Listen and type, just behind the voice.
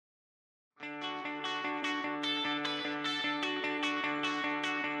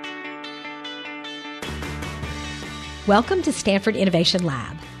Welcome to Stanford Innovation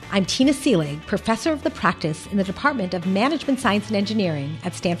Lab. I'm Tina Seelig, professor of the practice in the Department of Management Science and Engineering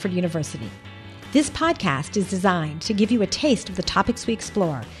at Stanford University. This podcast is designed to give you a taste of the topics we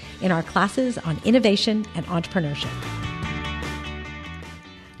explore in our classes on innovation and entrepreneurship.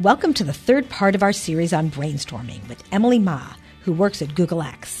 Welcome to the third part of our series on brainstorming with Emily Ma, who works at Google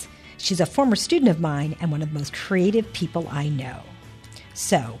X. She's a former student of mine and one of the most creative people I know.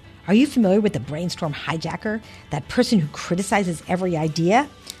 So, are you familiar with the brainstorm hijacker, that person who criticizes every idea?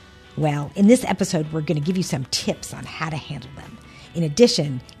 Well, in this episode, we're going to give you some tips on how to handle them. In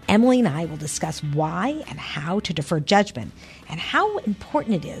addition, Emily and I will discuss why and how to defer judgment and how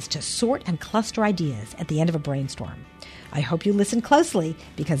important it is to sort and cluster ideas at the end of a brainstorm. I hope you listen closely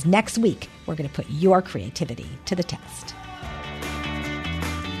because next week, we're going to put your creativity to the test.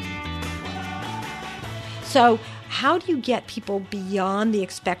 So, how do you get people beyond the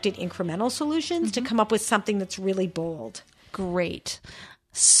expected incremental solutions to come up with something that's really bold? Great.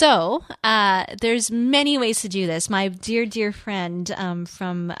 So there's many ways to do this. My dear friend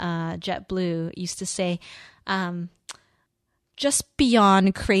from JetBlue used to say, just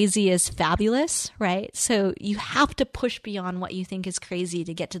beyond crazy is fabulous, right? So you have to push beyond what you think is crazy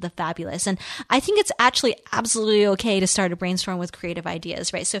to get to the fabulous. And I think it's actually absolutely okay to start a brainstorm with creative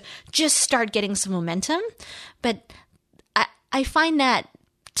ideas, right? So just start getting some momentum. But I find that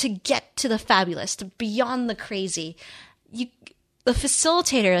to get to the fabulous, to beyond the crazy, the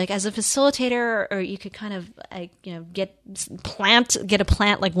facilitator, like as a facilitator, or you could kind of get a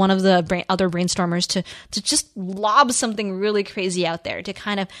plant like one of the other brainstormers to just lob something really crazy out there to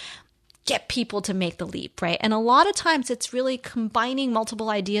kind of get people to make the leap, right? And a lot of times it's really combining multiple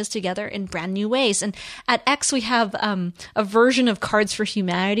ideas together in brand new ways. And at X we have a version of Cards for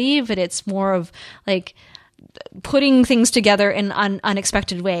Humanity, but it's more of like putting things together in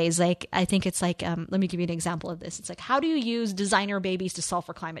unexpected ways. Like, I think it's like, let me give you an example of this. It's like, how do you use designer babies to solve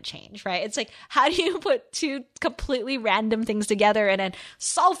for climate change, right? It's like, how do you put two completely random things together and then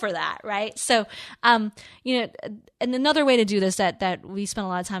solve for that, right? So, and another way to do this that we spend a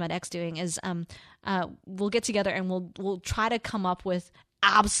lot of time at X doing is we'll get together and we'll try to come up with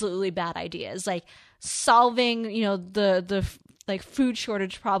absolutely bad ideas, like solving, the like food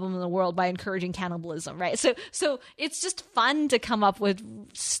shortage problem in the world by encouraging cannibalism, right? So it's just fun to come up with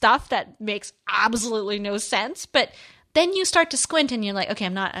stuff that makes absolutely no sense, but then you start to squint and you're like, okay,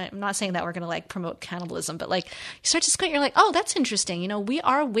 I'm not saying that we're going to like promote cannibalism, but like you start to squint, you're like, oh, that's interesting. We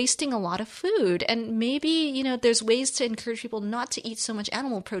are wasting a lot of food, and maybe, there's ways to encourage people not to eat so much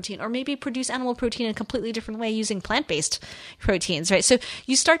animal protein, or maybe produce animal protein in a completely different way using plant-based proteins, right? So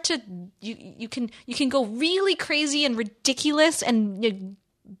you start to, you can go really crazy and ridiculous and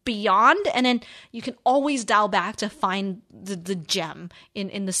beyond, and then you can always dial back to find the gem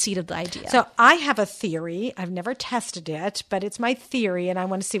in the seed of the idea. So I have a theory. I've never tested it, but it's my theory, and I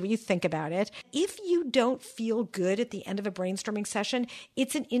want to see what you think about it. If you don't feel good at the end of a brainstorming session,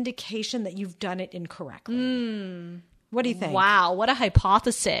 it's an indication that you've done it incorrectly. What do you think? Wow, what a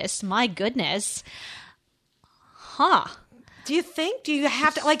hypothesis. My goodness. Huh. Do you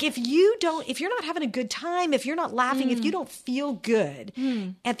have to, like, if you're not having a good time, if you're not laughing, if you don't feel good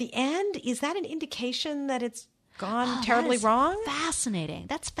at the end, is that an indication that it's gone terribly wrong? Fascinating.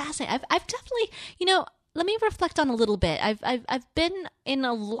 That's fascinating. I've definitely, let me reflect on a little bit. I've been in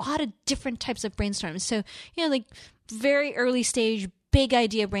a lot of different types of brainstorms. So, like very early stage, big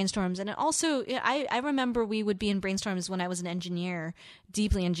idea brainstorms. And also, I remember we would be in brainstorms when I was an engineer,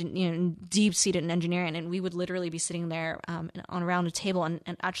 deep-seated in engineering, and we would literally be sitting there around a table and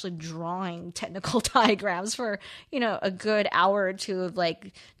actually drawing technical diagrams for, a good hour or two of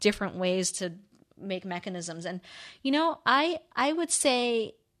like different ways to make mechanisms. And, I would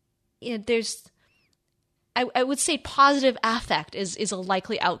say I would say positive affect is a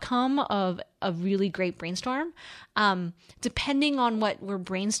likely outcome of a really great brainstorm. Depending on what we're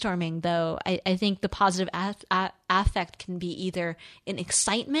brainstorming, though, I think the positive affect can be either in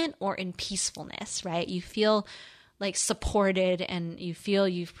excitement or in peacefulness, right? You feel like supported and you feel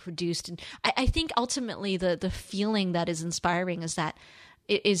you've produced. And I think ultimately the feeling that is inspiring is that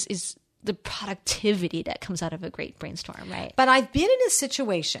it is the productivity that comes out of a great brainstorm, right? But I've been in a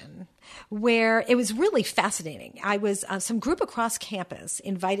situation where it was really fascinating. I was some group across campus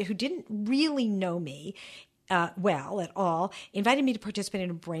invited who didn't really know me well at all, invited me to participate in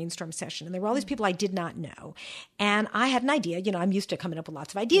a brainstorm session. And there were all these people I did not know. And I had an idea. I'm used to coming up with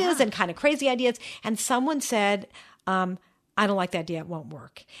lots of ideas and kind of crazy ideas. And someone said, I don't like the idea, it won't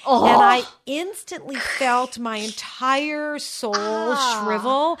work. Oh. And I instantly felt my entire soul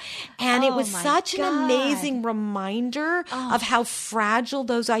shrivel. And it was such an amazing reminder of how fragile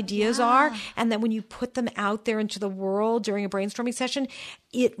those ideas are. And that when you put them out there into the world during a brainstorming session,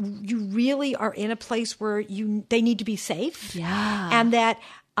 you really are in a place where they need to be safe. Yeah. And that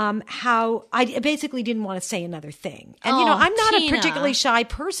how I basically didn't want to say another thing. And, I'm not Tina. a particularly shy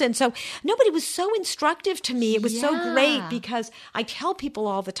person. So nobody was so instructive to me. It was so great because I tell people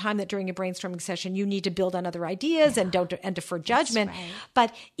all the time that during a brainstorming session, you need to build on other ideas and defer judgment. Right.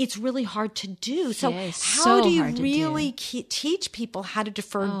 But it's really hard to do. So how do you really teach people how to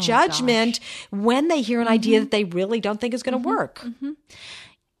defer judgment when they hear an idea that they really don't think is going to work? Mm-hmm.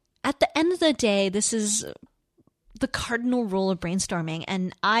 At the end of the day, this is the cardinal rule of brainstorming,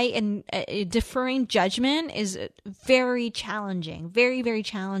 and deferring judgment is very challenging, very, very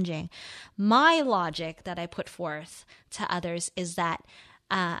challenging. My logic that I put forth to others is that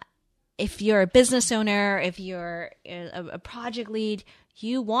if you're a business owner, if you're a project lead,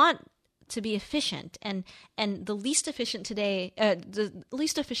 you want to be efficient, and the least efficient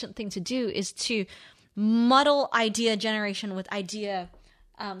thing to do is to muddle idea generation with idea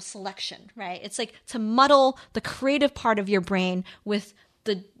selection, right? It's like to muddle the creative part of your brain with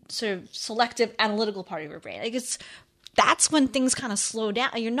the sort of selective analytical part of your brain. Like that's when things kind of slow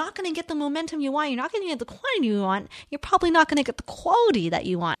down. You're not going to get the momentum you want. You're not going to get the quantity you want. You're probably not going to get the quality that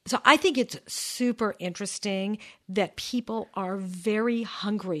you want. So I think it's super interesting that people are very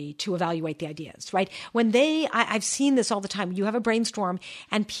hungry to evaluate the ideas, right? When I've seen this all the time. You have a brainstorm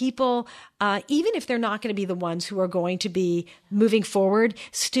and people, even if they're not going to be the ones who are going to be moving forward,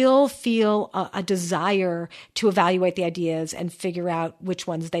 still feel a desire to evaluate the ideas and figure out which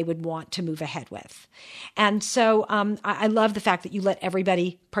ones they would want to move ahead with. And so I love the fact that you let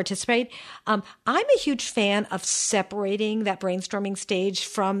everybody participate. I'm a huge fan of separating that brainstorming stage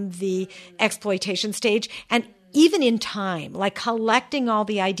from the exploitation stage, and even in time, like collecting all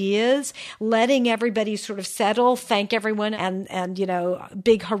the ideas, letting everybody sort of settle, thank everyone, and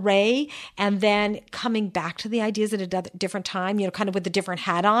big hooray, and then coming back to the ideas at a different time, kind of with a different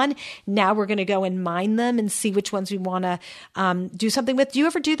hat on. Now we're going to go and mine them and see which ones we want to do something with. Do you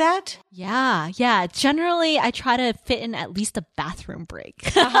ever do that? Yeah. Generally, I try to fit in at least a bathroom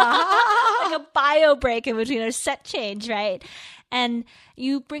break, like a bio break in between a set change, right? And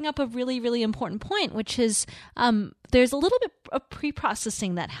you bring up a really, really important point, which is there's a little bit of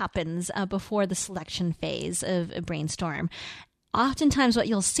pre-processing that happens before the selection phase of a brainstorm. Oftentimes what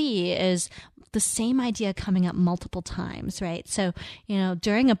you'll see is the same idea coming up multiple times, right? So,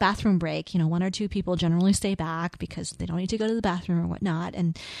 during a bathroom break, one or two people generally stay back because they don't need to go to the bathroom or whatnot.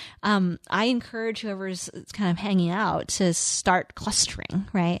 And I encourage whoever's kind of hanging out to start clustering,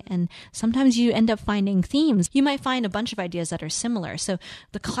 right? And sometimes you end up finding themes. You might find a bunch of ideas that are similar. So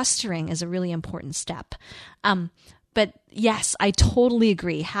the clustering is a really important step. But yes, I totally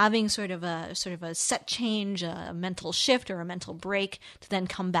agree. Having sort of a set change, a mental shift or a mental break to then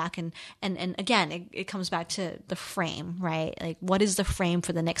come back and again, it comes back to the frame, right? Like, what is the frame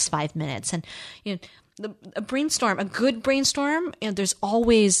for the next 5 minutes? And a good brainstorm, there's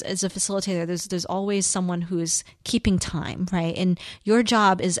always, as a facilitator, there's always someone who is keeping time, right? And your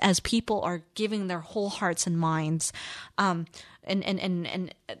job is, as people are giving their whole hearts and minds, and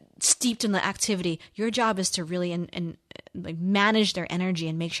steeped in the activity, your job is to really like manage their energy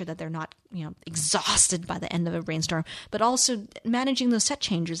and make sure that they're not exhausted by the end of a brainstorm, but also managing those set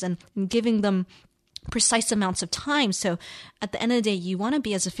changes and giving them precise amounts of time. So at the end of the day, you want to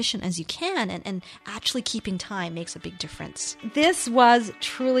be as efficient as you can, and actually keeping time makes a big difference. This was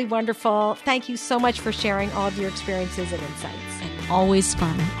truly wonderful. Thank you so much for sharing all of your experiences and insights. And always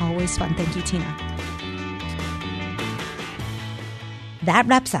fun. Thank you, Tina. That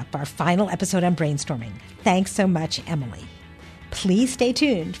wraps up our final episode on brainstorming. Thanks so much, Emily. Please stay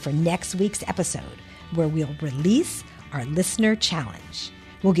tuned for next week's episode, where we'll release our listener challenge.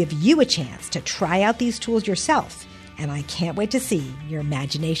 We'll give you a chance to try out these tools yourself, and I can't wait to see your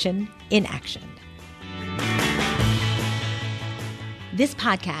imagination in action. This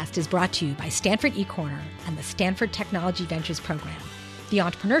podcast is brought to you by Stanford eCorner and the Stanford Technology Ventures Program, the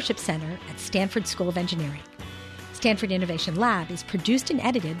Entrepreneurship Center at Stanford School of Engineering. Stanford Innovation Lab is produced and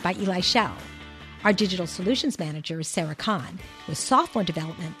edited by Eli Schell. Our digital solutions manager is Sarah Kahn, with software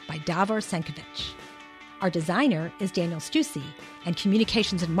development by Davor Senkovic. Our designer is Daniel Stussy, and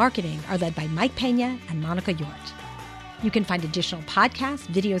communications and marketing are led by Mike Pena and Monica Yort. You can find additional podcasts,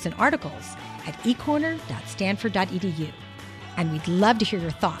 videos, and articles at ecorner.stanford.edu. And we'd love to hear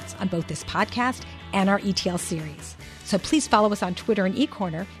your thoughts on both this podcast and our ETL series. So please follow us on Twitter and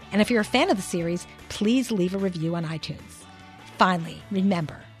eCorner, and if you're a fan of the series, please leave a review on iTunes. finally,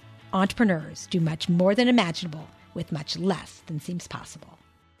 remember, entrepreneurs do much more than imaginable with much less than seems possible.